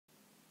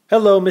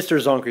Hello, Mr.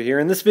 Zonker here,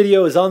 and this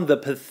video is on the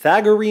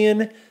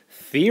Pythagorean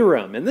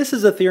Theorem. And this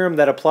is a theorem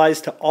that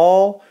applies to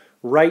all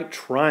right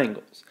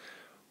triangles.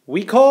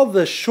 We call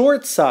the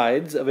short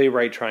sides of a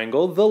right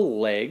triangle the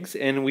legs,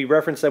 and we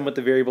reference them with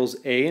the variables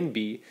a and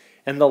b.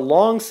 And the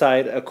long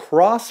side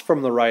across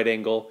from the right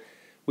angle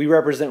we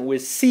represent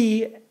with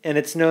c, and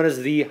it's known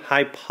as the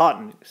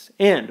hypotenuse.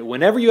 And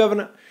whenever you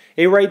have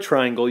a right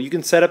triangle, you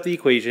can set up the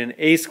equation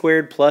a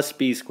squared plus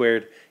b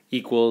squared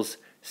equals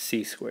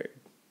c squared.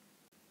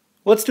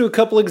 Let's do a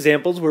couple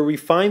examples where we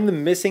find the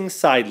missing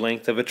side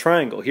length of a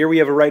triangle. Here we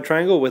have a right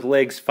triangle with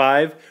legs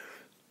 5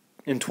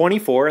 and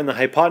 24, and the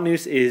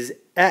hypotenuse is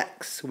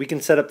x. We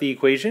can set up the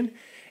equation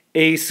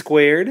a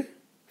squared,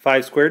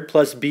 5 squared,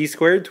 plus b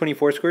squared,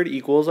 24 squared,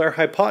 equals our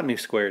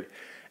hypotenuse squared,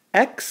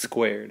 x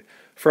squared.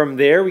 From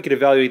there, we could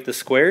evaluate the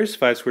squares.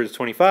 5 squared is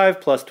 25,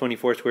 plus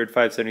 24 squared,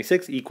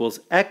 576, equals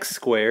x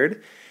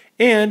squared.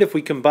 And if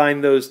we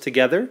combine those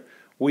together,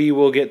 we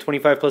will get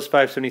 25 plus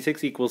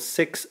 576 equals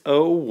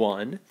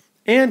 601.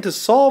 And to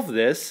solve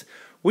this,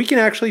 we can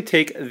actually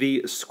take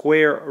the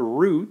square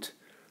root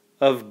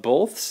of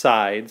both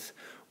sides,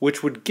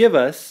 which would give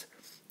us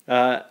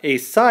a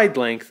side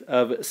length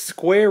of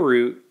square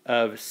root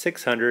of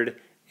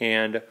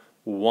 601.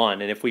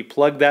 And if we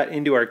plug that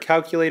into our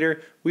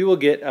calculator, we will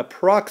get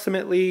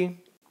approximately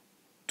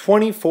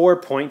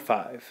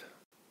 24.5.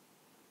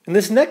 In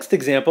this next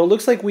example, it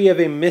looks like we have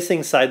a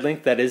missing side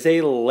length that is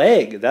a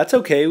leg. That's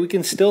okay, we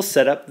can still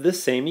set up the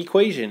same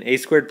equation. A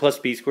squared plus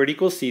b squared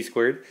equals c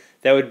squared.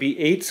 That would be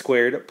 8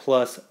 squared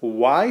plus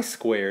y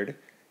squared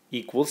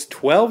equals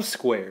 12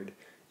 squared.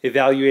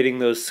 Evaluating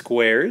those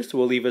squares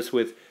will leave us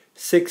with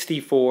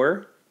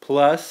 64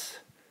 plus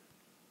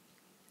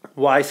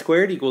y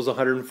squared equals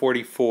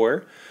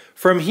 144.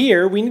 From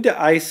here, we need to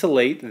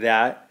isolate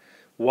that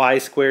y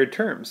squared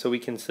term. So we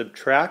can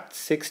subtract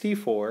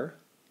 64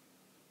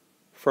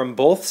 from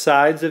both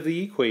sides of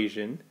the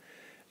equation,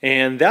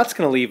 and that's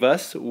going to leave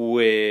us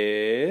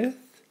with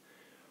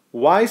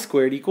y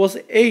squared equals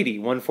 80.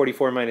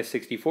 144 minus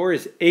 64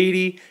 is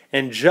 80,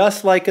 and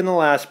just like in the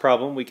last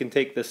problem, we can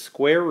take the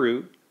square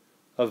root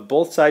of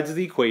both sides of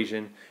the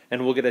equation,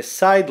 and we'll get a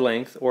side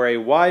length, or a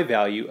y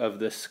value, of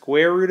the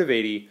square root of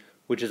 80,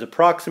 which is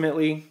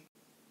approximately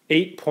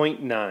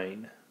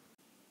 8.9.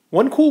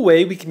 One cool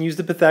way we can use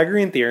the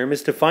Pythagorean theorem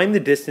is to find the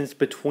distance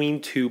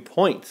between 2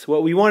 points.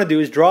 What we want to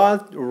do is draw a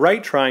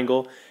right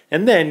triangle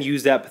and then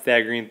use that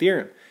Pythagorean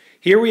theorem.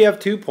 Here we have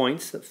 2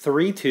 points,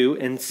 3, 2,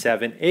 and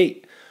 7,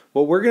 8.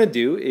 What we're going to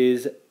do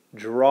is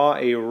draw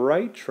a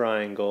right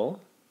triangle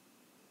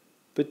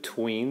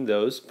between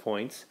those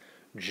points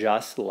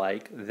just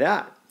like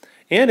that.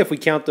 And if we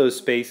count those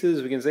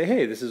spaces, we can say,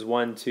 hey, this is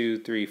 1, 2,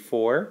 3,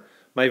 4.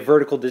 My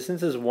vertical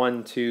distance is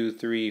 1, 2,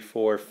 3,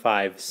 4,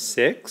 5,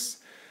 6.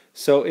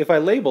 So if I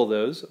label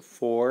those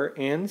 4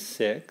 and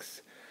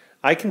 6,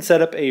 I can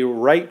set up a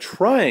right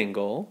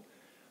triangle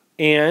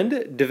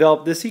and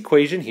develop this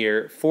equation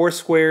here. 4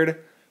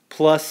 squared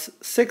plus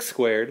 6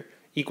 squared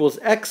equals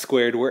x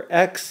squared, where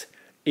x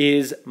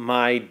is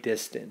my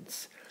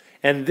distance.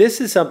 And this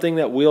is something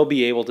that we'll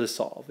be able to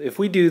solve. If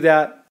we do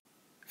that,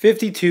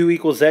 52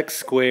 equals x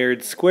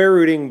squared, square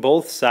rooting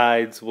both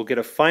sides, we'll get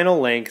a final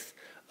length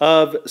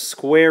of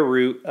square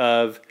root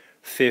of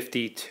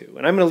 52.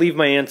 And I'm going to leave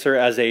my answer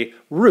as a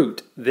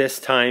root this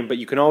time, but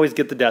you can always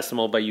get the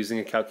decimal by using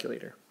a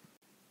calculator.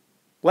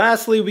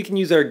 Lastly, we can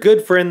use our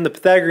good friend, the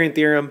Pythagorean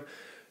theorem,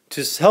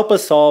 to help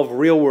us solve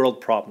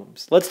real-world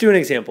problems. Let's do an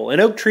example.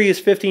 An oak tree is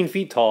 15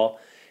 feet tall,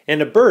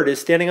 and a bird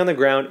is standing on the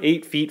ground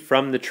 8 feet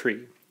from the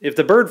tree. If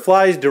the bird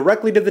flies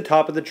directly to the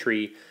top of the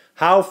tree,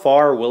 how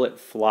far will it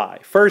fly?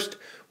 First,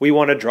 we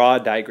want to draw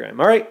a diagram.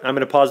 All right, I'm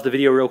going to pause the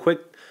video real quick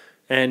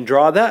and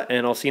draw that,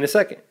 and I'll see you in a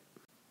second.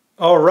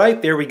 All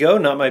right, there we go.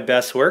 Not my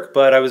best work,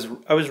 but I was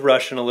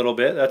rushing a little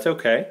bit. That's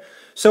okay.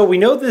 So we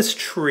know this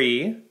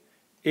tree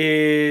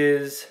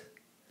is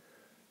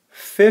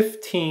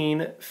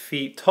 15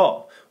 feet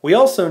tall. We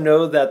also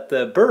know that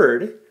the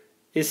bird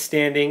is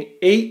standing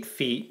 8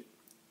 feet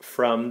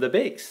from the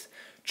base.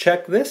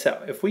 Check this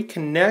out. If we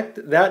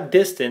connect that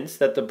distance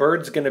that the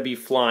bird's going to be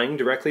flying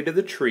directly to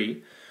the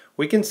tree,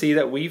 we can see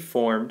that we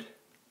formed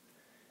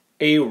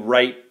a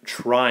right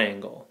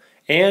triangle.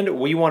 And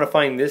we want to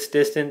find this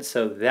distance,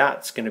 so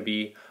that's going to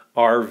be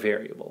our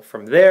variable.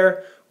 From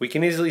there, we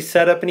can easily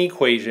set up an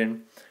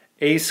equation,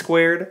 a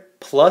squared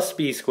plus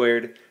b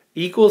squared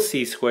equals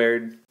c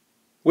squared,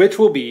 which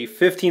will be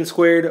 15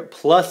 squared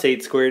plus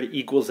 8 squared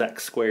equals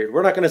x squared.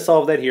 We're not going to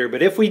solve that here,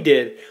 but if we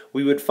did,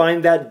 we would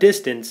find that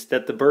distance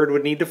that the bird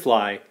would need to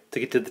fly to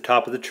get to the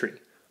top of the tree.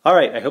 All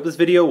right, I hope this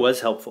video was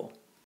helpful.